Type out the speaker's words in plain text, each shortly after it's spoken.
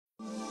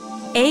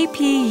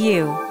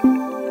APU,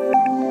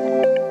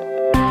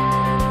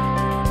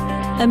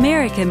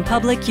 American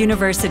Public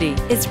University,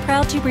 is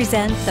proud to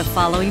present the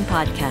following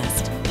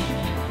podcast.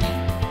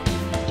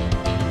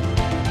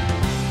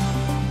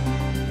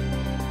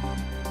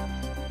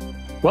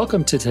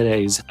 Welcome to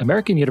today's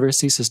American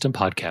University System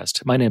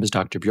podcast. My name is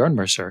Dr. Bjorn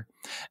Mercer,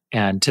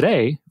 and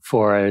today,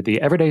 for the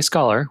Everyday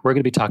Scholar, we're going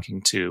to be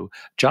talking to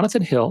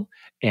Jonathan Hill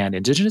and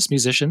Indigenous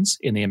musicians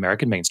in the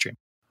American mainstream.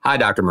 Hi,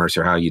 Dr.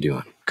 Mercer. How are you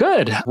doing?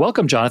 Good.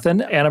 Welcome,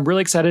 Jonathan. And I'm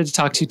really excited to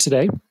talk to you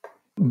today.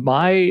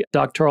 My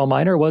doctoral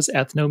minor was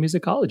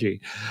ethnomusicology,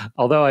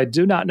 although I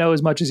do not know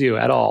as much as you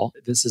at all.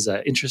 This is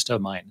an interest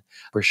of mine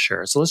for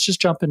sure. So let's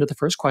just jump into the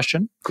first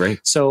question.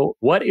 Great. So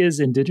what is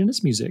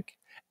Indigenous music,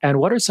 and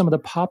what are some of the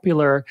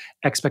popular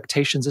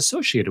expectations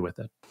associated with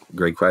it?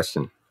 Great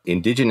question.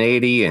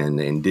 Indigeneity and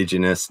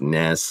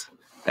indigenousness,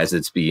 as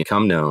it's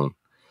become known,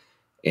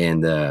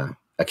 and the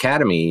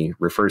Academy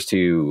refers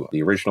to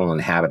the original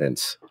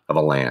inhabitants of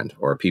a land,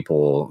 or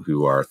people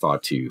who are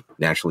thought to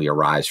naturally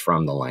arise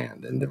from the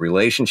land. And the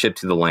relationship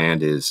to the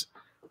land is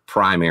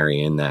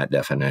primary in that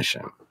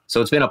definition.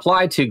 So it's been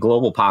applied to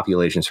global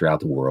populations throughout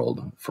the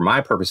world. For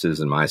my purposes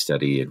in my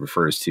study, it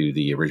refers to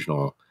the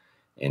original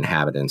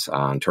inhabitants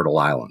on Turtle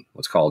Island,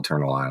 what's called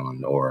Turtle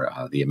Island, or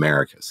the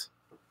Americas.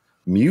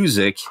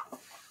 Music,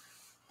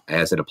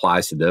 as it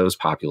applies to those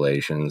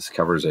populations,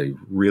 covers a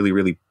really,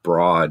 really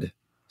broad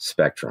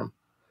spectrum.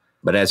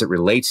 But as it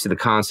relates to the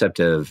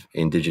concept of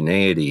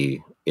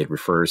indigeneity, it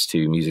refers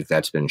to music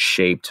that's been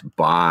shaped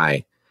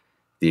by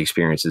the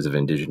experiences of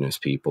indigenous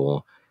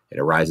people. It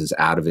arises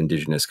out of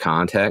indigenous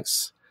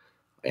contexts,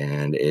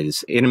 and it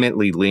is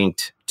intimately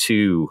linked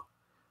to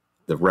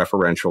the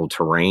referential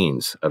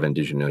terrains of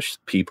indigenous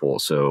people.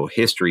 So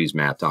history is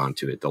mapped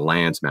onto it, the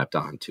land's mapped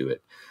onto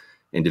it,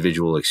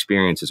 individual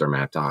experiences are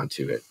mapped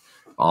onto it.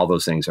 All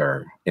those things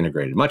are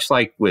integrated, much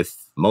like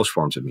with most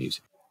forms of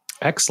music.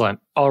 Excellent.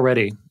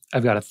 Already,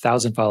 I've got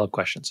 1,000 follow-up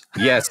questions.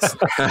 Yes.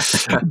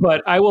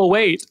 But I will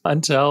wait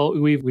until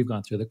we've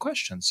gone through the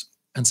questions.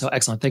 And so,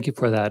 excellent. Thank you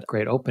for that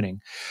great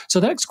opening. So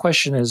the next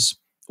question is,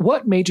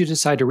 what made you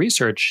decide to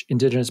research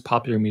Indigenous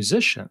popular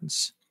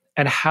musicians,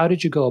 and how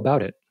did you go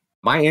about it?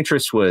 My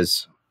interest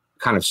was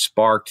kind of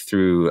sparked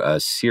through a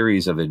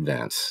series of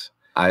events.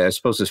 I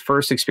suppose this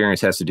first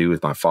experience has to do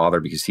with my father,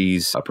 because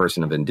he's a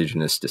person of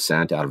indigenous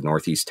descent out of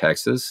Northeast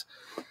Texas.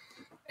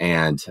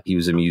 And he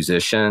was a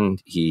musician.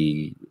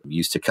 He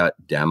used to cut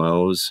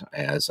demos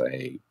as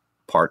a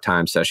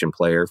part-time session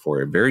player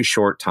for a very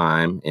short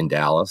time in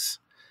Dallas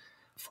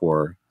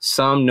for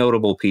some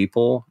notable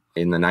people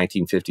in the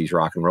 1950s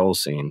rock and roll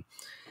scene.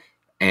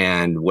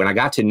 And when I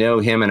got to know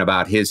him and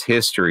about his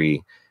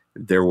history,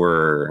 there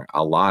were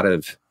a lot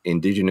of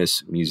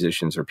indigenous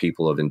musicians or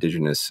people of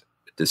indigenous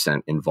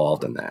descent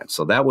involved in that.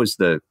 So that was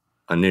the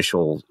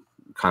initial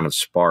kind of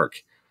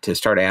spark to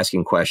start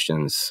asking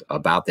questions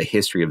about the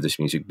history of this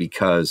music,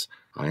 because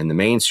in the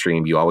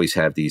mainstream, you always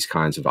have these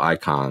kinds of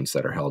icons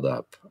that are held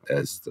up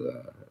as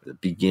the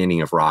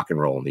beginning of rock and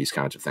roll and these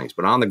kinds of things.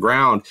 But on the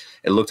ground,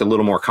 it looked a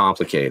little more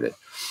complicated.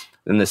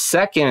 Then the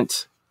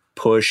second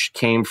push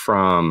came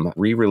from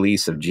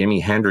re-release of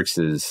Jimi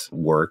Hendrix's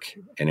work,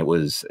 and it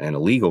was an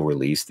illegal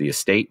release. The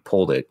estate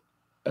pulled it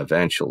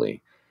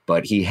eventually.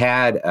 But he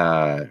had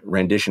a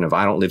rendition of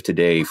I Don't Live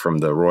Today from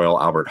the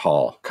Royal Albert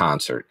Hall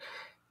concert,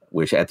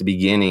 which at the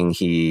beginning,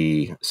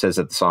 he says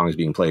that the song is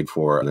being played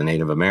for the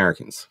Native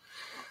Americans.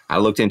 I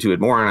looked into it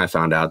more, and I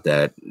found out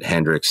that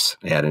Hendrix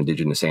had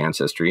indigenous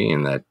ancestry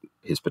and that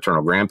his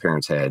paternal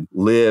grandparents had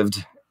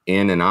lived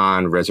in and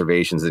on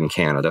reservations in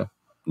Canada,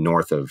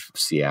 north of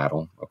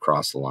Seattle,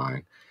 across the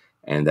line,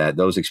 and that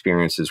those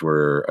experiences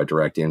were a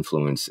direct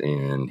influence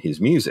in his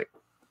music,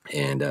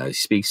 and he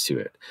speaks to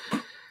it.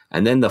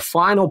 And then the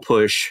final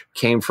push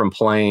came from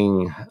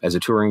playing as a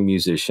touring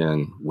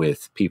musician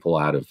with people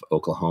out of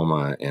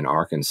Oklahoma and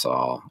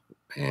Arkansas.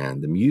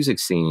 And the music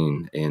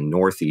scene in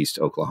Northeast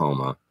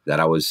Oklahoma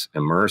that I was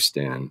immersed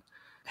in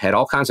had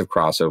all kinds of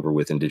crossover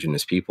with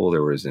indigenous people.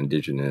 There was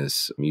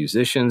indigenous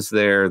musicians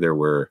there. There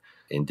were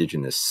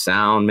indigenous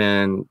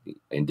soundmen,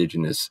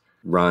 indigenous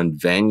run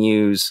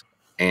venues.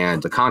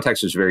 And the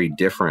context was very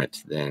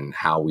different than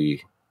how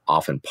we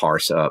often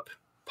parse up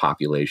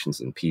populations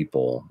and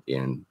people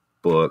in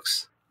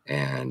books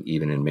and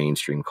even in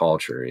mainstream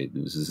culture. It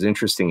was this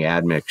interesting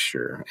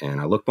admixture. And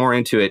I looked more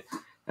into it,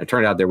 and it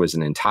turned out there was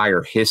an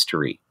entire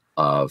history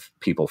of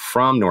people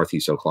from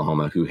Northeast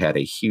Oklahoma who had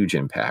a huge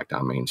impact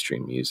on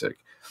mainstream music.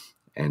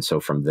 And so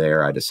from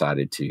there, I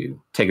decided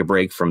to take a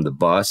break from the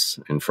bus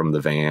and from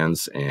the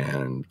vans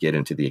and get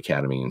into the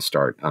academy and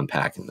start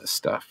unpacking this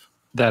stuff.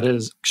 That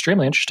is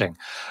extremely interesting.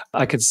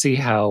 I could see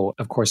how,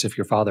 of course, if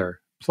your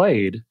father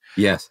played,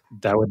 yes,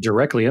 that would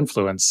directly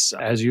influence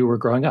as you were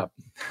growing up.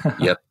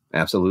 Yep,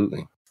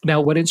 absolutely. Now,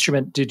 what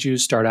instrument did you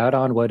start out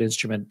on? What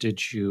instrument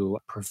did you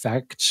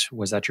perfect?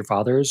 Was that your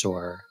father's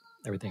or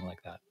everything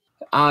like that?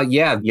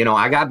 Yeah,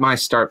 I got my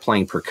start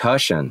playing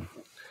percussion,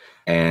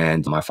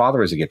 and my father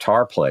was a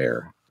guitar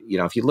player.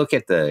 If you look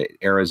at the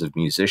eras of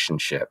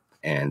musicianship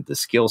and the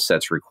skill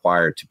sets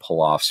required to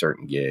pull off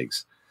certain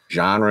gigs,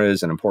 genre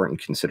is an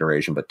important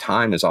consideration, but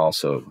time is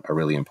also a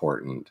really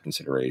important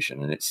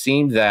consideration. And it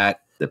seemed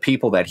that the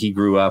people that he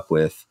grew up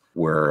with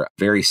were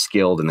very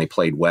skilled and they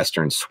played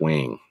Western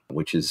swing,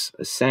 which is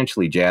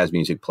essentially jazz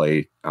music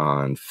played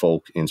on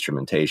folk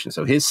instrumentation.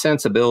 So his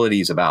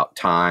sensibilities about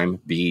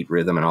time, beat,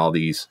 rhythm, and all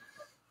these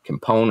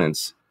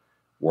components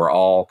were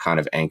all kind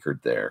of anchored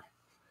there.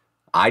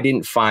 I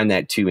didn't find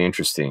that too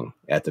interesting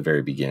at the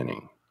very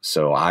beginning.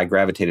 So I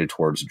gravitated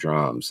towards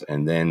drums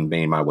and then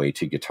made my way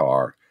to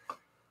guitar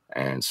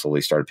and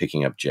slowly started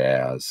picking up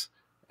jazz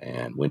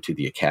and went to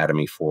the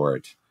academy for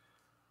it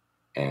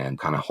and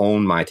kind of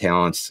honed my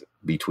talents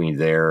between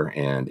there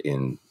and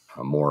in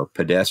a more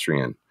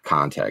pedestrian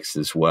context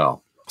as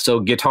well.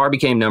 So guitar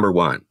became number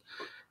one.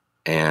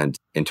 And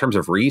in terms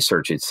of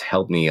research, it's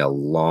helped me a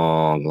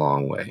long,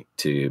 long way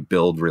to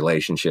build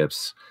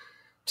relationships,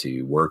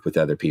 to work with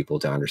other people,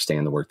 to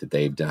understand the work that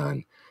they've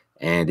done.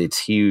 And it's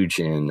huge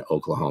in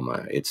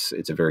Oklahoma. It's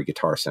a very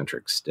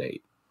guitar-centric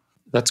state.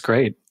 That's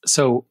great.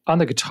 So on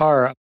the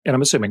guitar, and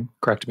I'm assuming,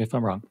 correct me if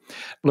I'm wrong,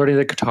 learning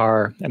the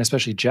guitar and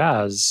especially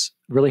jazz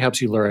really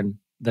helps you learn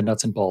the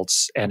nuts and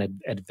bolts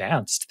and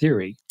advanced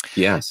theory.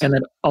 Yes. And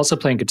then also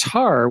playing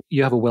guitar,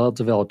 you have a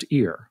well-developed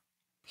ear.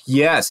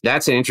 Yes,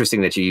 that's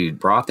interesting that you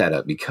brought that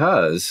up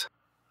because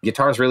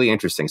guitar is really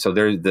interesting. So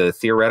the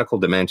theoretical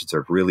dimensions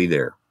are really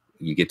there.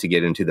 You get to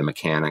get into the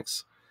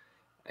mechanics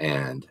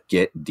and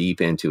get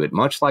deep into it,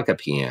 much like a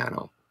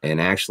piano.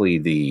 And actually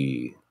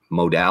the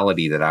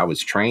modality that I was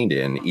trained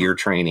in, ear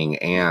training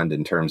and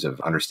in terms of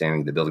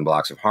understanding the building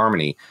blocks of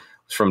harmony,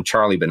 was from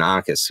Charlie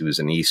Bonakis, who was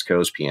an East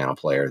Coast piano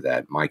player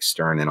that Mike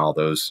Stern and all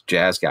those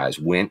jazz guys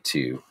went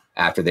to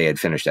after they had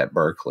finished at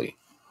Berkeley.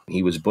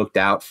 He was booked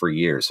out for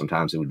years.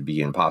 Sometimes it would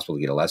be impossible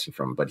to get a lesson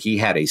from him, but he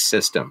had a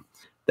system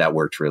that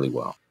worked really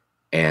well.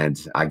 And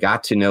I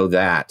got to know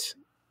that.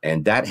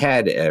 And that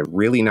had a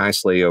really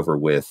nice layover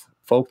with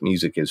folk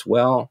music as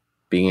well,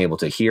 being able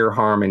to hear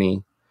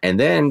harmony, and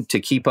then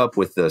to keep up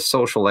with the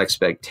social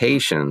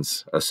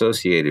expectations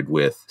associated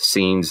with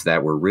scenes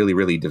that were really,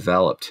 really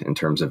developed in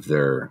terms of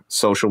their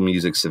social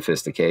music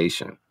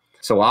sophistication.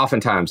 So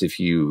oftentimes if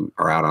you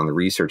are out on the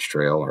research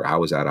trail, or I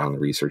was out on the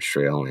research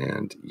trail,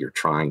 and you're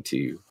trying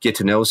to get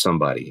to know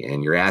somebody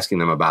and you're asking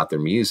them about their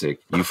music,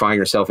 you find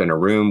yourself in a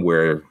room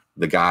where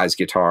the guy's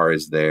guitar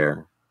is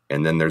there,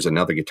 and then there's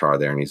another guitar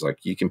there, and he's like,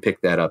 you can pick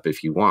that up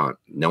if you want.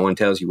 No one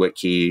tells you what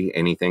key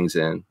anything's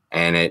in,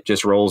 and it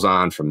just rolls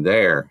on from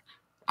there.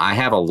 I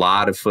have a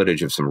lot of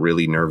footage of some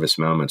really nervous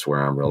moments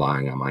where I'm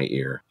relying on my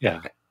ear.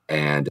 Yeah.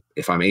 And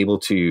if I'm able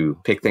to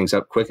pick things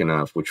up quick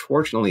enough, which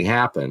fortunately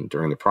happened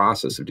during the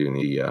process of doing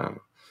the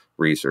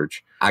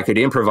research, I could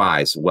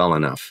improvise well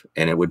enough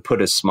and it would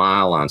put a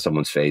smile on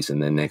someone's face.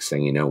 And then next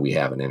thing you know, we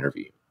have an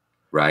interview,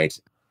 right?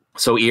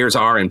 So ears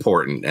are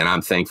important, and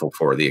I'm thankful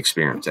for the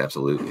experience.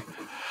 Absolutely.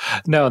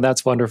 No,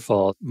 that's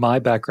wonderful. My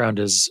background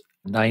is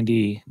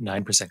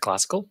 99%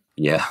 classical.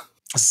 Yeah.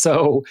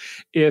 So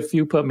if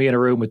you put me in a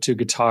room with two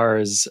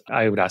guitars,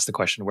 I would ask the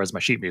question, where's my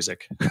sheet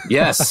music?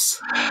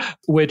 Yes.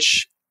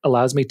 Which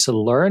allows me to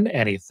learn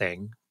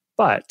anything,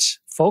 but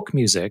folk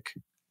music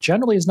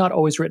generally is not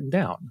always written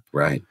down.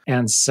 Right.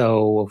 And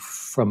so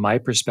from my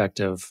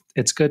perspective,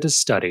 it's good to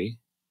study,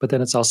 but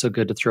then it's also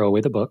good to throw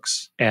away the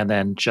books and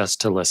then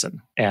just to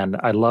listen. And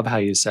I love how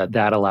you said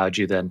that allowed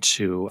you then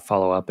to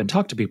follow up and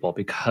talk to people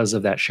because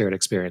of that shared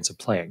experience of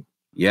playing.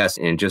 Yes.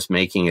 And just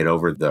making it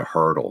over the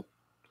hurdle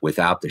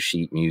without the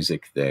sheet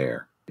music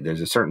there.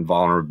 There's a certain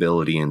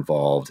vulnerability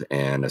involved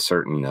and a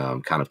certain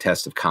kind of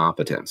test of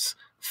competence,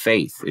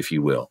 faith, if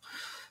you will.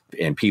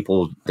 And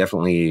people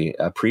definitely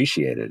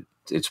appreciate it.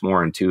 It's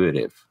more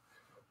intuitive,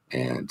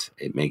 and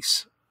it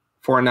makes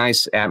for a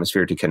nice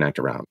atmosphere to connect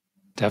around.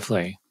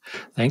 Definitely.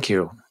 Thank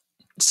you.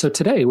 So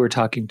today we're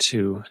talking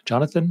to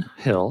Jonathan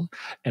Hill,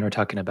 and we're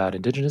talking about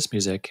Indigenous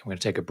music. We're going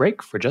to take a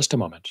break for just a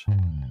moment.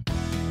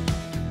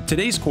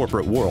 Today's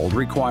corporate world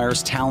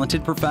requires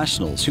talented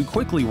professionals who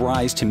quickly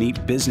rise to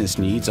meet business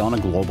needs on a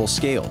global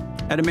scale.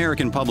 At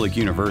American Public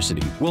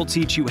University, we'll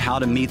teach you how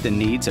to meet the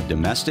needs of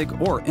domestic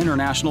or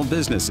international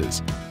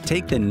businesses.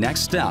 Take the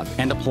next step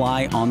and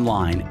apply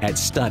online at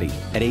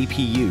study@apu.com.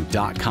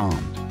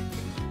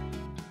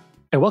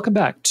 And welcome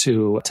back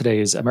to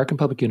today's American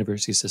Public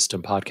University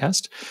System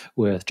podcast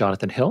with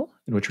Jonathan Hill,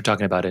 in which we're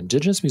talking about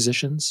Indigenous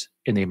musicians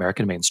in the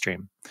American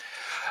mainstream.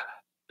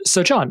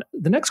 So, John,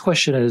 the next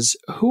question is,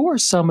 who are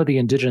some of the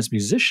Indigenous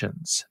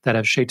musicians that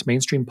have shaped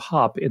mainstream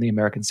pop in the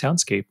American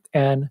soundscape,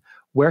 and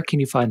where can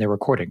you find their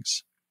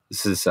recordings?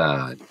 This is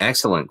an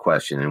excellent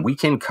question, and we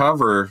can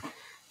cover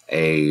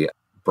a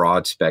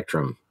broad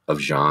spectrum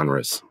of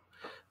genres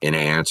in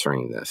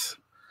answering this.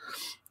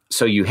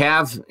 So you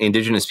have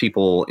Indigenous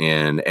people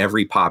in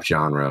every pop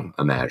genre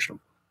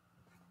imaginable.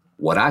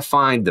 What I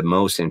find the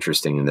most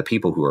interesting, and the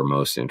people who are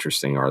most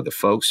interesting, are the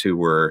folks who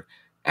were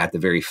at the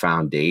very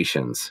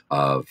foundations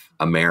of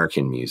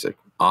American music,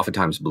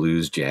 oftentimes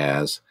blues,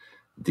 jazz.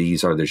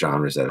 These are the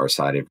genres that are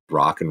cited,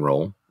 rock and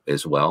roll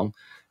as well.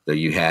 Though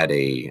you had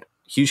a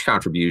huge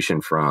contribution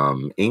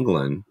from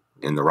England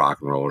in the rock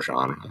and roll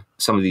genre,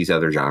 some of these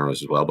other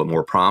genres as well, but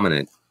more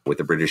prominent with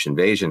the British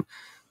invasion,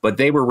 but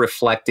they were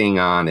reflecting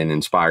on and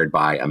inspired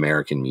by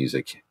American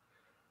music,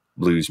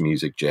 blues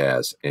music,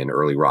 jazz, and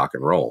early rock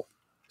and roll.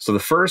 So the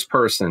first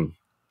person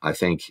I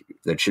think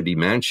that should be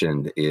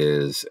mentioned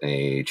is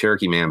a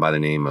Cherokee man by the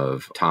name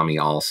of Tommy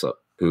Alsop,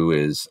 who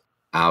is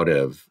out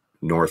of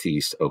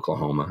northeast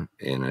Oklahoma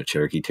in a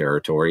Cherokee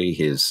territory.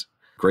 His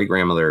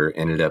great-grandmother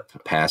ended up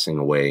passing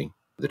away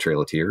the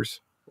Trail of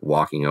Tears,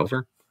 walking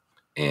over,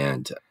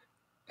 and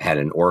had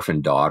an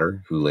orphan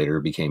daughter who later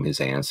became his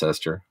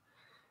ancestor.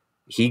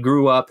 He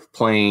grew up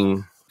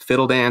playing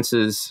fiddle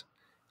dances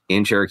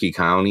in Cherokee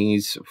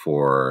counties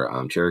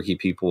for Cherokee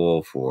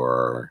people,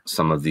 for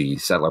some of the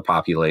settler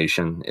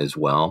population as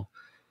well,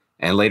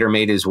 and later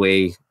made his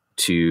way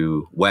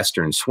to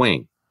Western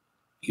swing.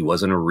 He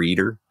wasn't a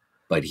reader,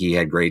 but he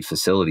had great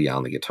facility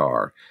on the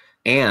guitar.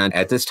 And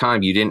at this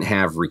time, you didn't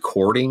have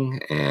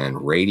recording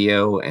and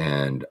radio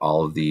and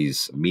all of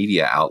these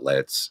media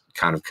outlets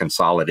kind of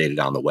consolidated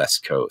on the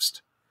West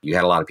Coast. You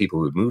had a lot of people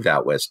who had moved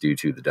out west due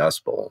to the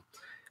Dust Bowl,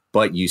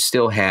 but you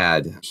still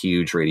had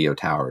huge radio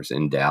towers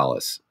in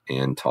Dallas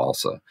and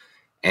Tulsa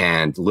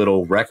and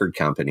little record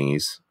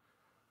companies,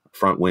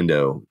 front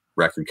window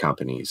record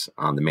companies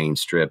on the main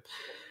strip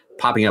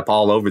popping up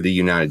all over the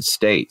United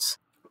States.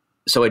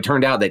 So it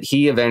turned out that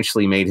he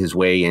eventually made his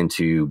way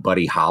into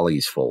Buddy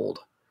Holly's fold.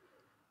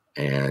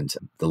 And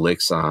the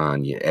licks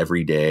on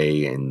Every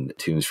Day and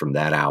tunes from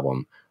that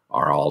album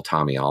are all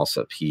Tommy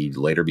Alsop. He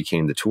later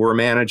became the tour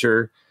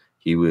manager.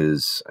 He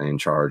was in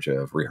charge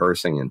of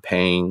rehearsing and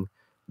paying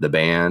the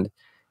band.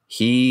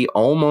 He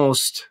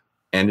almost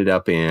ended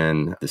up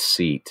in the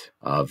seat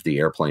of the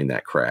airplane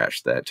that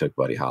crashed that took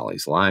Buddy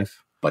Holly's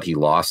life, but he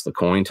lost the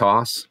coin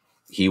toss.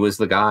 He was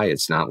the guy.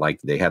 It's not like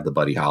they have the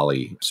Buddy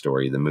Holly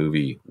story, the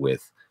movie,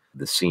 with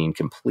the scene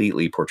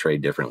completely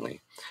portrayed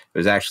differently. It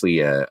was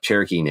actually a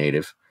Cherokee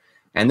native.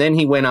 And then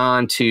he went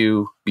on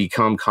to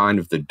become kind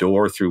of the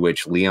door through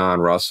which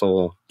Leon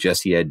Russell,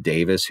 Jesse Ed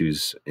Davis,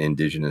 who's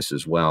indigenous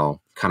as well,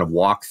 kind of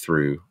walked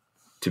through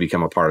to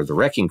become a part of the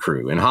Wrecking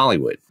Crew in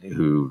Hollywood,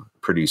 who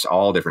produce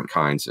all different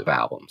kinds of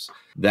albums.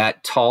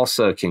 That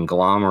Tulsa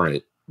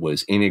conglomerate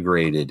was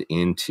integrated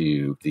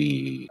into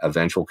the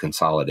eventual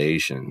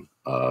consolidation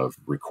of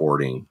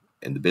recording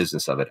and the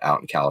business of it out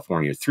in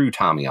California through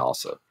Tommy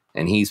Alsop.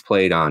 And he's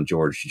played on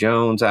George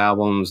Jones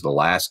albums, the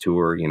last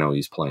tour,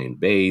 he's playing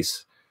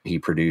bass. He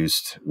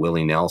produced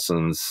Willie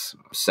Nelson's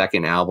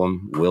second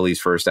album. Willie's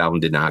first album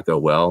did not go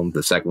well.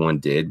 The second one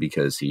did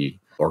because he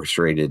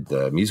orchestrated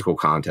the musical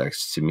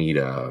context to meet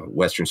a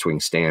Western swing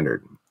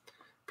standard.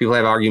 People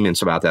have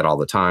arguments about that all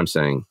the time,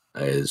 saying,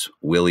 is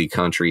Willie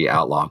country,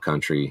 outlaw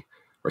country,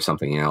 or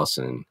something else?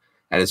 And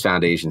at his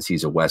foundations,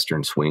 he's a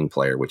Western swing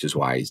player, which is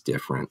why he's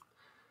different.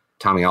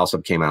 Tommy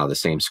Alsop came out of the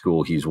same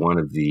school. He's one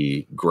of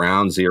the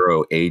ground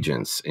zero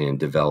agents in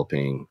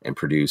developing and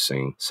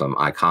producing some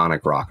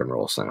iconic rock and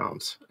roll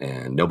sounds.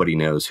 And nobody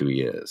knows who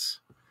he is.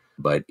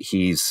 But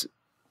he's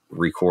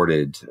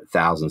recorded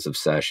thousands of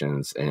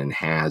sessions and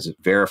has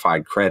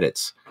verified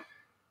credits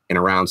in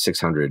around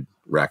 600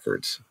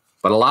 records.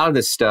 But a lot of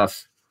this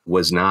stuff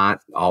was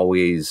not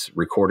always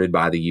recorded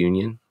by the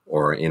union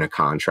or in a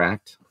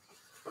contract.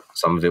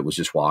 Some of it was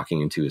just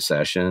walking into a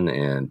session.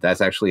 And that's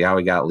actually how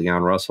he got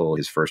Leon Russell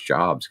his first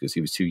jobs, because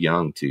he was too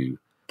young to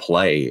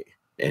play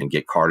and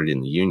get carded in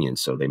the union.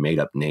 So they made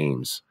up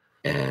names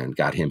and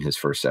got him his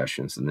first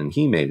sessions. And then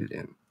he made it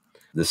in.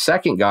 The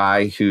second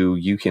guy who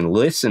you can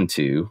listen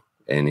to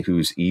and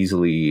who's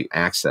easily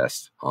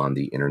accessed on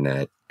the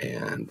internet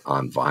and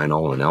on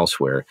vinyl and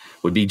elsewhere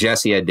would be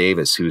Jesse Ed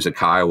Davis, who's a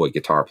Kiowa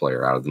guitar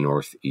player out of the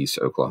northeast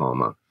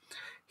Oklahoma.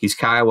 He's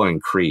Kiowa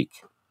and Creek,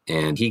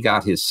 and he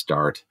got his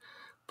start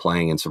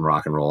playing in some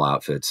rock and roll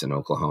outfits in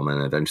Oklahoma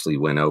and eventually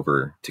went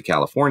over to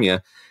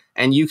California.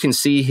 And you can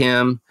see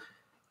him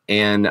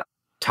in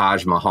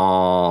Taj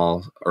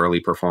Mahal early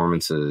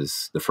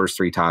performances, the first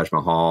 3 Taj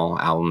Mahal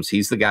albums.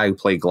 He's the guy who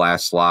played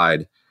Glass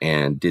Slide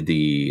and did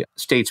the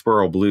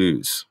Statesboro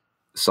Blues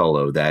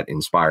solo that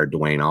inspired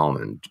Duane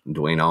Allman.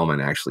 Duane Allman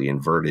actually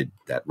inverted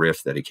that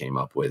riff that he came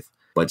up with,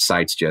 but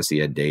cites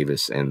Jesse Ed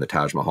Davis and the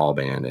Taj Mahal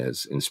band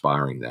as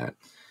inspiring that.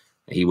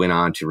 He went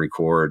on to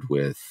record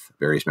with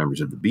various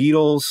members of the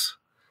Beatles,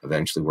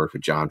 eventually worked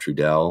with John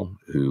Trudell,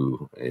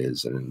 who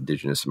is an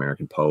indigenous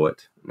American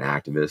poet and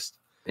activist.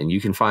 And you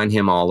can find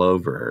him all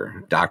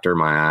over. Doctor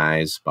My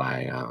Eyes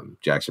by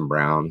Jackson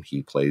Browne.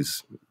 He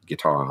plays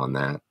guitar on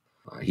that.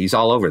 He's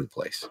all over the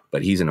place,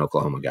 but he's an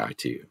Oklahoma guy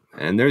too.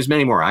 And there's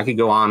many more. I could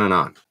go on and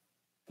on.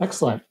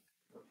 Excellent.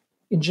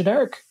 In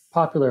generic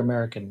popular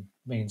American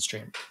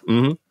mainstream,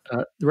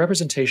 the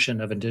representation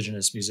of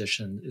indigenous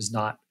musicians is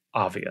not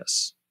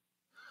obvious.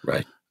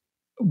 Right.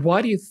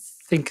 Why do you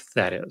think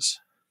that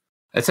is?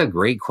 That's a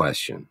great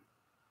question.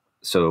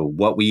 So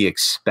what we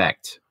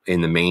expect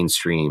in the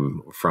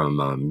mainstream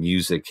from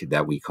music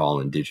that we call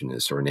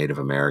indigenous or Native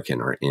American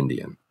or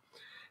Indian,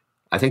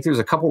 I think there's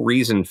a couple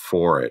reasons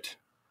for it.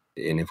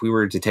 And if we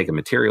were to take a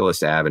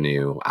materialist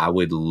avenue, I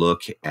would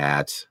look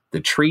at the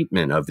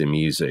treatment of the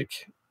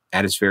music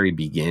at its very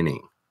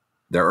beginning.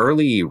 The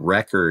early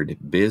record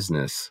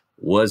business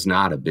was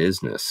not a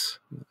business.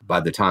 By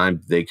the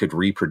time they could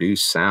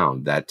reproduce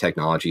sound, that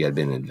technology had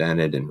been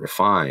invented and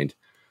refined.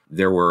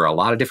 There were a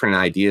lot of different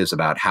ideas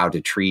about how to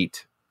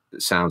treat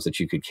sounds that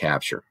you could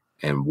capture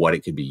and what it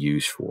could be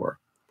used for.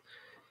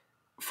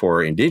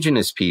 For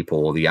indigenous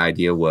people, the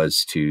idea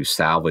was to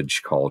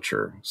salvage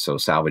culture, so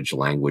salvage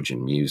language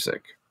and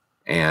music.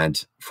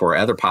 And for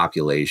other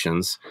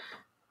populations,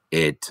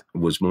 it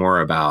was more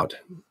about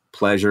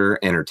pleasure,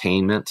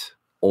 entertainment,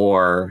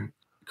 or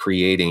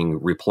creating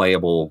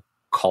replayable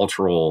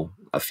cultural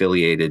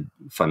affiliated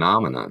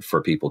phenomena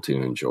for people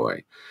to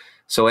enjoy.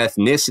 So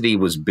ethnicity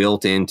was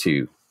built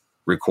into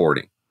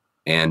recording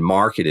and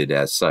marketed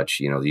as such.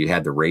 You know, you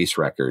had the race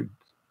record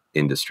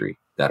industry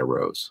that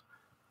arose,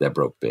 that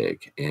broke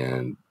big,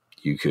 and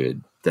you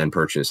could then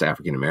purchase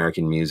African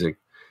American music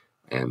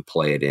and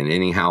play it in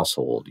any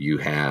household. You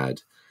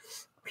had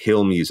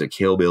hill music,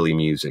 hillbilly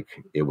music,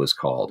 it was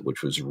called,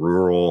 which was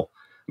rural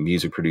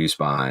music produced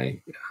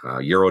by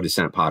Euro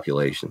descent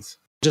populations.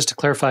 Just to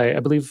clarify, I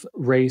believe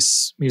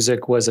race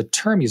music was a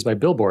term used by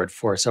Billboard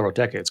for several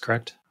decades,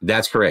 correct?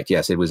 That's correct.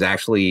 Yes, it was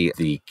actually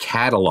the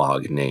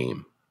catalog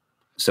name.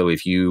 So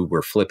if you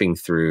were flipping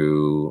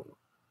through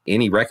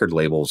any record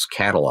label's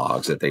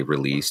catalogs that they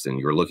released and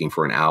you're looking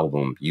for an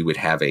album, you would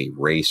have a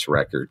race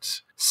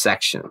records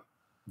section.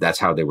 That's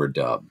how they were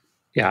dubbed.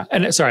 Yeah.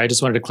 And sorry, I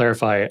just wanted to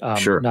clarify,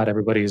 Sure. Not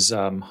everybody's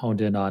honed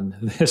in on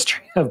the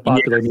history of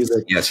popular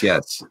music.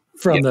 Yes.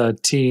 From the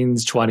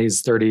teens,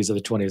 20s, 30s of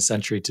the 20th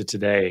century to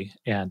today.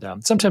 And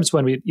sometimes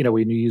when we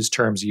use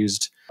terms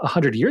used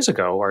 100 years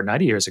ago or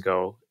 90 years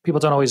ago, people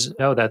don't always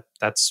know that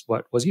that's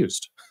what was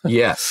used.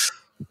 Yes.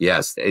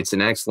 It's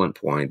an excellent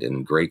point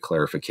and great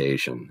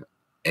clarification.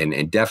 And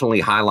it definitely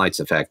highlights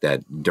the fact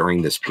that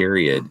during this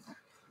period,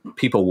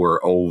 people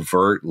were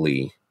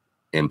overtly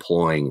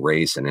employing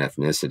race and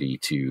ethnicity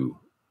to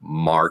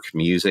mark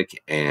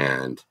music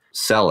and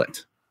sell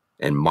it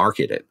and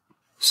market it.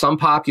 Some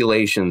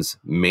populations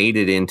made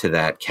it into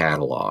that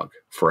catalog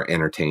for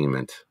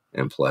entertainment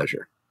and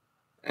pleasure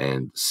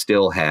and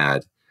still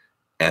had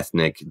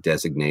ethnic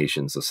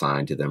designations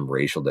assigned to them,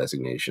 racial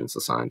designations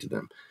assigned to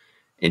them.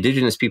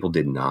 Indigenous people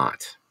did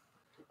not.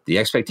 The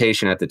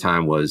expectation at the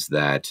time was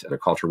that their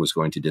culture was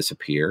going to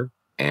disappear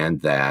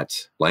and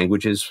that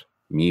languages,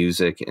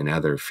 music, and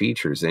other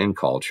features in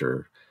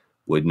culture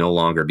would no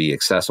longer be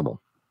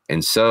accessible.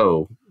 And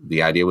so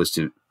the idea was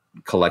to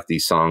collect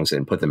these songs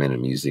and put them in a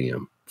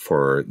museum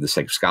for the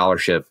sake of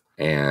scholarship.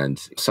 And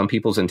some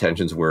people's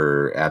intentions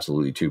were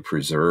absolutely to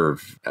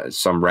preserve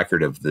some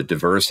record of the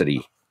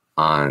diversity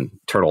on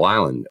Turtle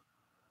Island.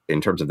 In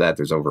terms of that,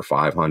 there's over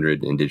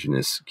 500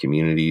 indigenous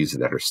communities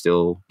that are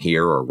still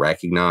here or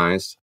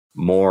recognized,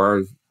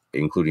 more,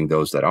 including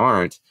those that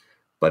aren't.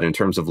 But in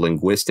terms of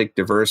linguistic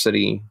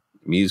diversity,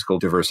 musical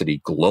diversity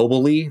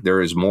globally,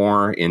 there is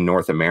more in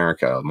North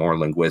America, more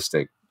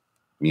linguistic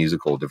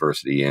musical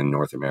diversity in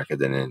North America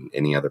than in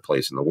any other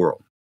place in the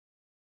world.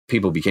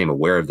 People became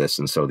aware of this,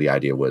 and so the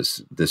idea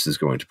was this is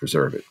going to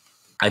preserve it.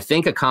 I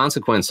think a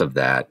consequence of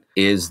that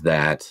is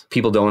that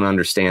people don't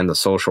understand the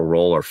social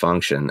role or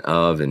function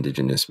of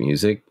indigenous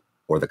music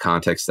or the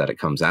context that it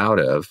comes out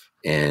of.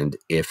 And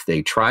if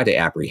they try to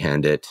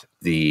apprehend it,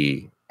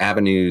 the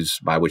avenues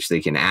by which they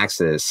can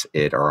access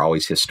it are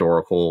always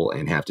historical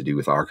and have to do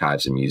with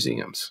archives and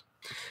museums.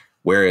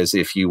 Whereas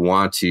if you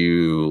want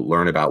to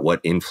learn about what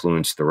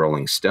influenced the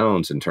Rolling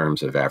Stones in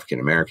terms of African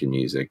American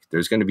music,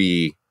 there's going to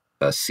be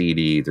a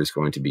CD, there's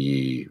going to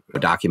be a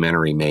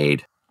documentary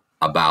made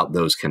about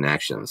those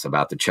connections,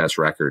 about the chess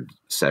record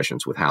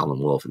sessions with Howlin'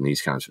 Wolf and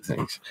these kinds of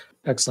things.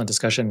 Excellent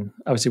discussion.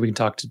 Obviously, we can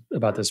talk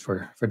about this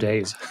for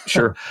days.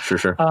 Sure.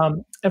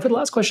 And for the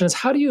last question is,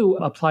 how do you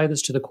apply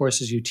this to the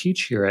courses you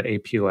teach here at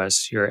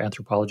APUS, your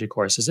anthropology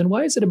courses? And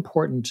why is it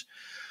important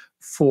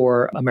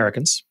for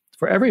Americans,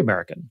 for every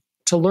American,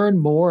 to learn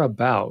more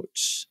about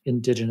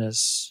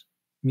indigenous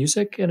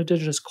music and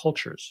indigenous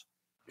cultures?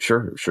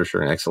 Sure.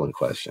 Excellent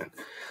question.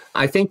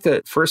 I think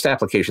the first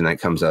application that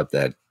comes up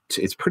that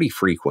it's pretty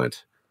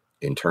frequent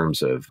in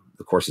terms of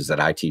the courses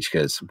that I teach,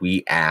 because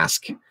we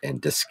ask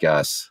and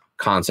discuss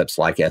concepts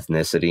like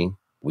ethnicity.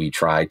 We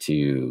try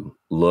to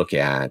look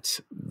at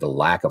the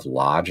lack of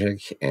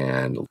logic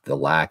and the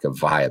lack of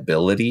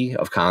viability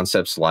of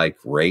concepts like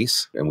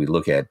race, and we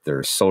look at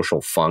their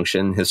social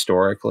function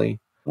historically.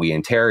 We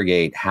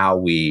interrogate how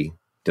we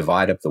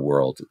divide up the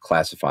world,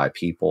 classify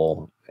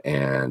people,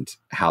 and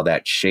how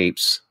that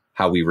shapes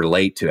how we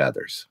relate to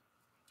others.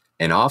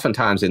 And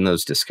oftentimes in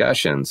those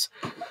discussions,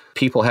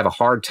 people have a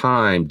hard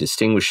time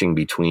distinguishing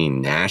between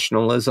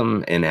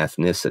nationalism and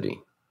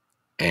ethnicity.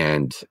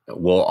 And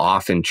we'll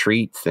often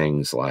treat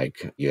things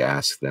like you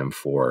ask them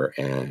for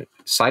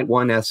cite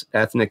one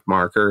ethnic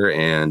marker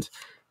and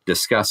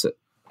discuss it.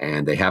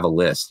 And they have a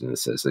list, and it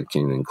says it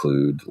can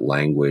include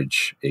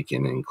language, it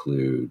can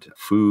include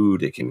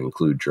food, it can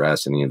include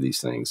dress, any of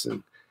these things.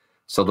 And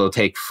so they'll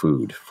take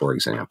food, for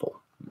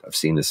example. I've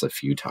seen this a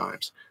few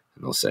times.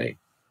 And they'll say,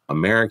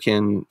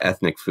 American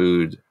ethnic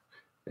food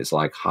is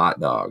like hot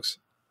dogs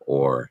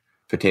or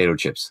potato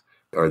chips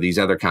or these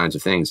other kinds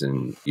of things.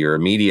 And your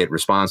immediate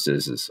response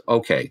is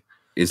okay,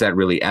 Is that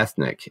really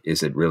ethnic?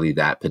 Is it really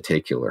that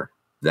particular?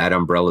 That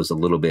umbrella is a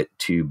little bit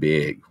too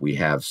big. We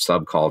have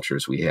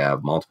subcultures. We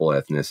have multiple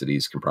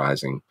ethnicities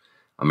comprising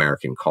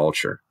American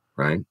culture,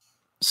 right?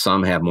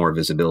 Some have more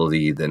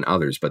visibility than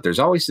others, but there's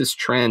always this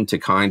trend to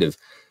kind of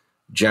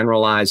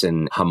generalize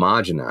and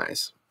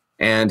homogenize.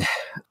 And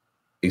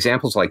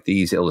examples like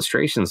these,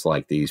 illustrations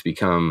like these,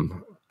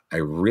 become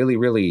a really,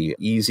 really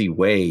easy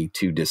way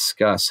to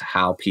discuss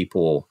how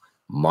people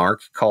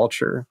mark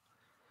culture,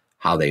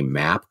 how they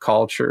map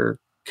culture,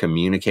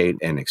 communicate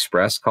and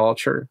express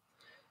culture.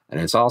 And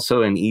it's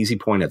also an easy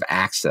point of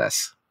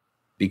access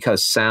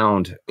because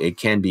sound, it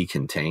can be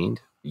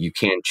contained. You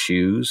can't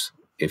choose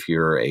if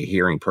you're a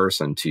hearing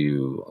person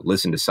to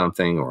listen to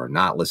something or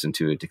not listen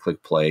to it, to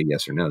click play,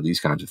 yes or no, these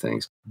kinds of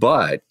things.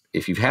 But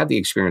if you've had the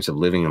experience of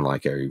living in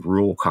like a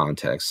rural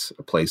context,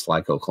 a place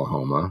like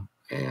Oklahoma,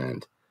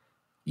 and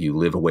you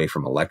live away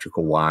from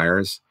electrical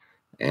wires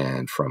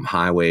and from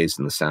highways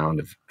and the sound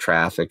of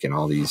traffic and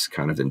all these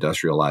kind of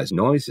industrialized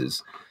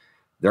noises,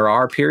 there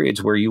are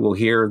periods where you will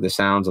hear the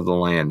sounds of the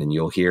land and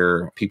you'll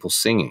hear people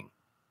singing,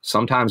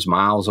 sometimes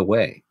miles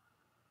away,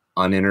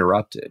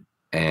 uninterrupted.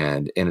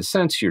 And in a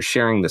sense, you're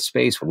sharing the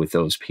space with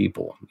those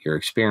people. You're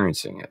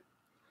experiencing it.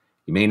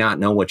 You may not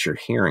know what you're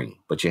hearing,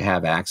 but you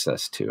have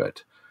access to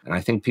it. And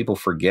I think people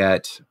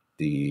forget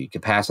the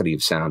capacity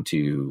of sound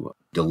to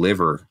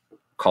deliver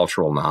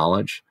cultural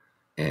knowledge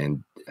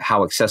and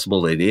how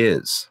accessible it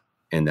is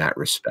in that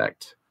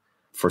respect.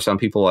 For some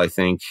people, I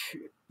think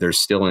there's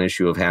still an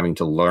issue of having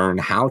to learn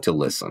how to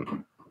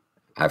listen.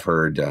 I've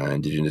heard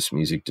indigenous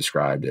music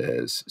described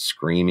as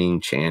screaming,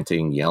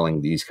 chanting,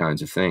 yelling, these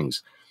kinds of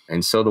things.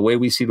 And so the way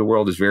we see the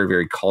world is very,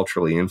 very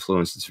culturally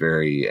influenced. It's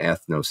very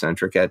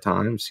ethnocentric at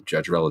times,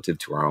 judged relative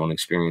to our own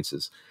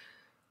experiences.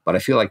 But I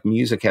feel like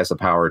music has the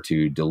power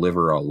to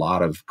deliver a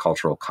lot of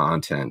cultural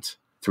content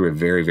through a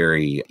very,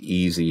 very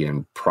easy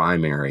and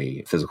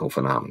primary physical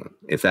phenomenon,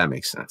 if that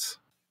makes sense.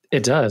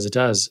 It does. It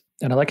does.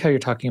 And I like how you're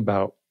talking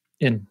about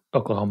in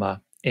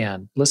Oklahoma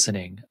and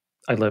listening.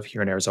 I live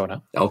here in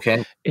Arizona.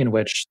 Okay. In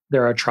which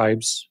there are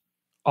tribes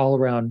all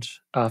around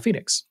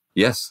Phoenix.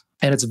 Yes.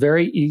 And it's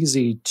very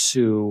easy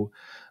to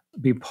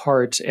be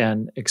part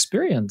and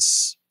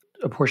experience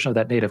a portion of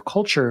that native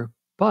culture,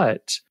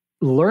 but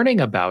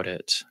learning about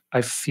it,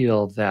 I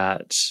feel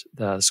that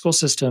the school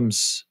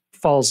systems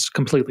falls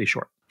completely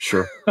short.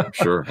 Sure,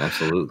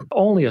 absolutely.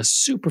 Only a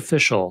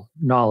superficial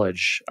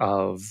knowledge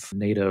of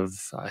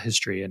native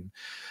history and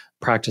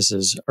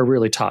practices are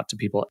really taught to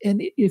people.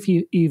 And if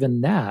you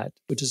even that,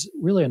 which is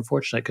really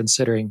unfortunate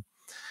considering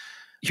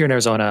here in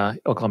Arizona,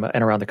 Oklahoma,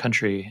 and around the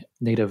country,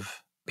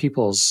 native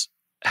peoples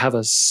have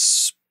a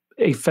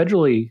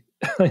federally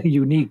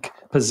unique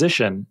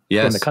position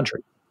in the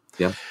country.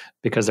 Yeah.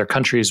 Because their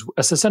countries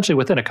essentially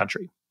within a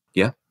country.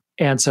 Yeah.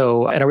 And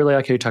I really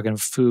like how you're talking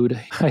food.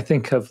 I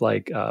think of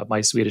like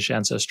my Swedish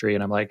ancestry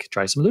and I'm like,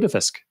 try some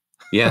lutefisk.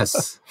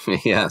 Yes.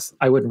 Yes.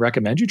 I wouldn't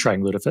recommend you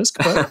trying lutefisk,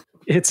 but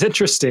it's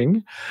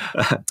interesting.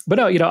 But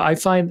no, I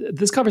find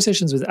this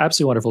conversation is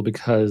absolutely wonderful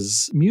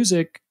because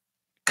music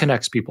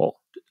connects people.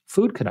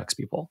 Food connects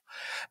people.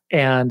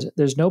 And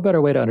there's no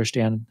better way to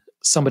understand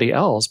somebody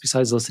else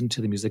besides listening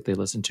to the music they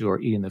listen to or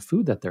eating the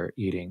food that they're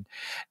eating.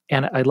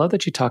 And I love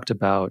that you talked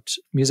about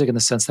music in the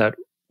sense that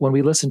when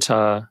we listen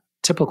to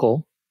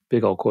typical,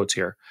 big old quotes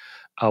here,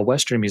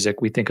 Western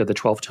music, we think of the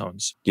 12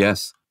 tones.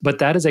 Yes. But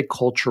that is a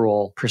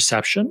cultural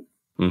perception.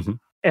 Mm-hmm.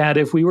 And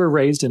if we were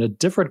raised in a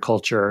different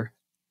culture,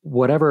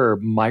 whatever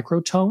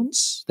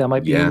microtones that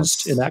might be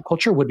used in that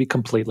culture would be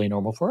completely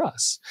normal for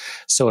us.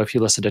 So if you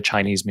listen to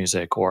Chinese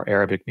music or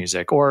Arabic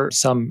music or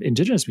some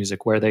indigenous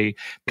music where they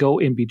go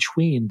in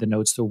between the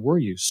notes that we're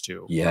used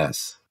to,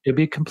 it'd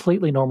be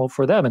completely normal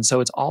for them. And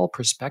so it's all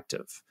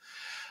perspective,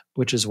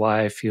 which is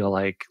why I feel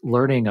like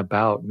learning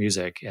about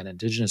music and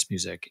indigenous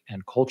music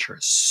and culture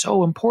is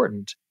so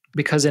important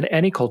because in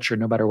any culture,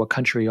 no matter what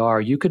country you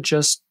are, you could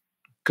just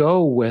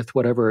go with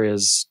whatever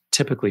is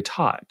typically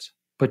taught.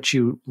 But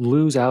you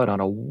lose out on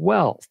a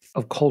wealth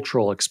of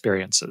cultural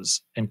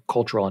experiences and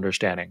cultural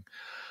understanding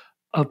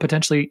of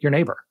potentially your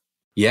neighbor.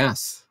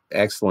 Yes.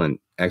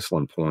 Excellent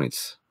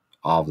points,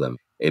 all of them.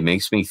 It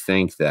makes me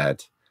think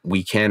that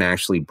we can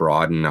actually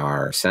broaden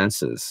our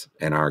senses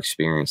and our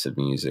experience of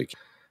music.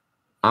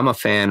 I'm a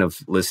fan of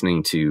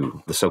listening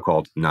to the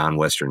so-called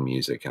non-Western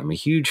music. I'm a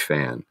huge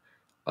fan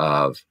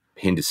of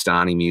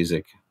Hindustani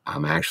music.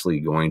 I'm actually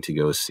going to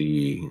go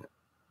see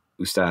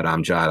Ustad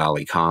Amjad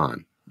Ali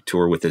Khan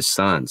tour with his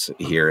sons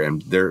here,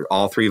 and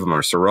all three of them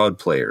are sarod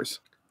players.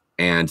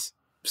 And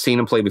seen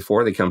them play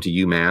before. They come to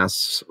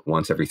UMass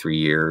once every 3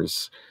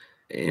 years.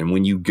 And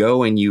when you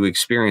go and you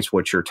experience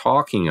what you're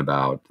talking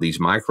about, these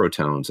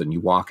microtones, and you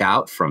walk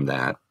out from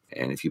that,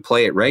 and if you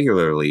play it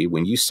regularly,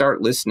 when you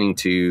start listening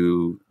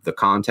to the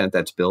content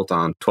that's built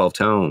on 12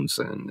 tones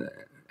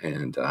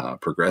and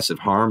progressive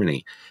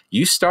harmony,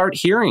 you start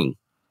hearing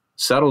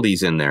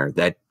subtleties in there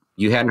that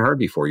you hadn't heard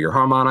before. Your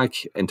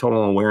harmonic and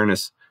tonal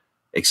awareness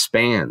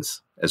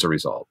expands as a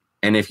result.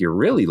 And if you're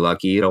really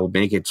lucky, it'll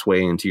make its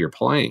way into your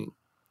playing.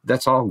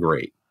 That's all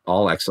great.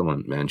 All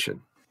excellent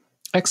mention.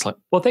 Excellent.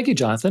 Well, thank you,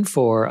 Jonathan,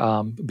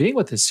 for being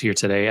with us here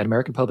today at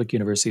American Public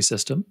University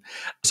System.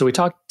 So we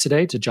talked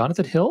today to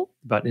Jonathan Hill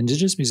about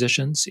Indigenous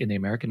musicians in the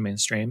American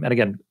mainstream. And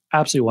again,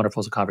 absolutely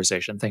wonderful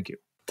conversation. Thank you.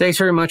 Thanks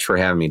very much for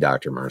having me,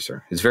 Dr.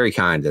 Mercer. It's very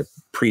kind. I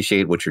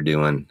appreciate what you're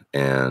doing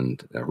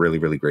and really,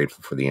 really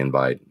grateful for the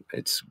invite.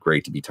 It's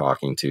great to be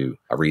talking to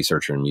a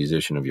researcher and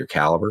musician of your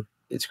caliber.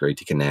 It's great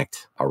to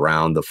connect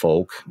around the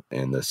folk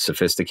and the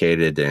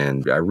sophisticated,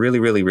 and I really,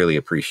 really, really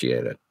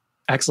appreciate it.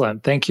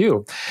 Excellent. Thank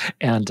you.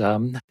 And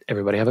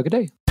everybody have a good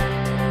day.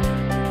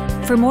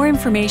 For more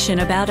information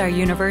about our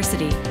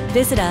university,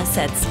 visit us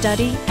at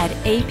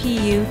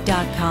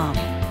study@apu.com.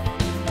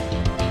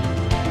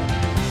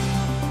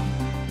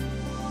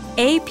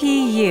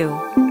 APU,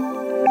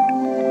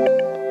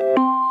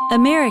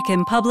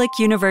 American Public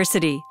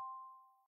University.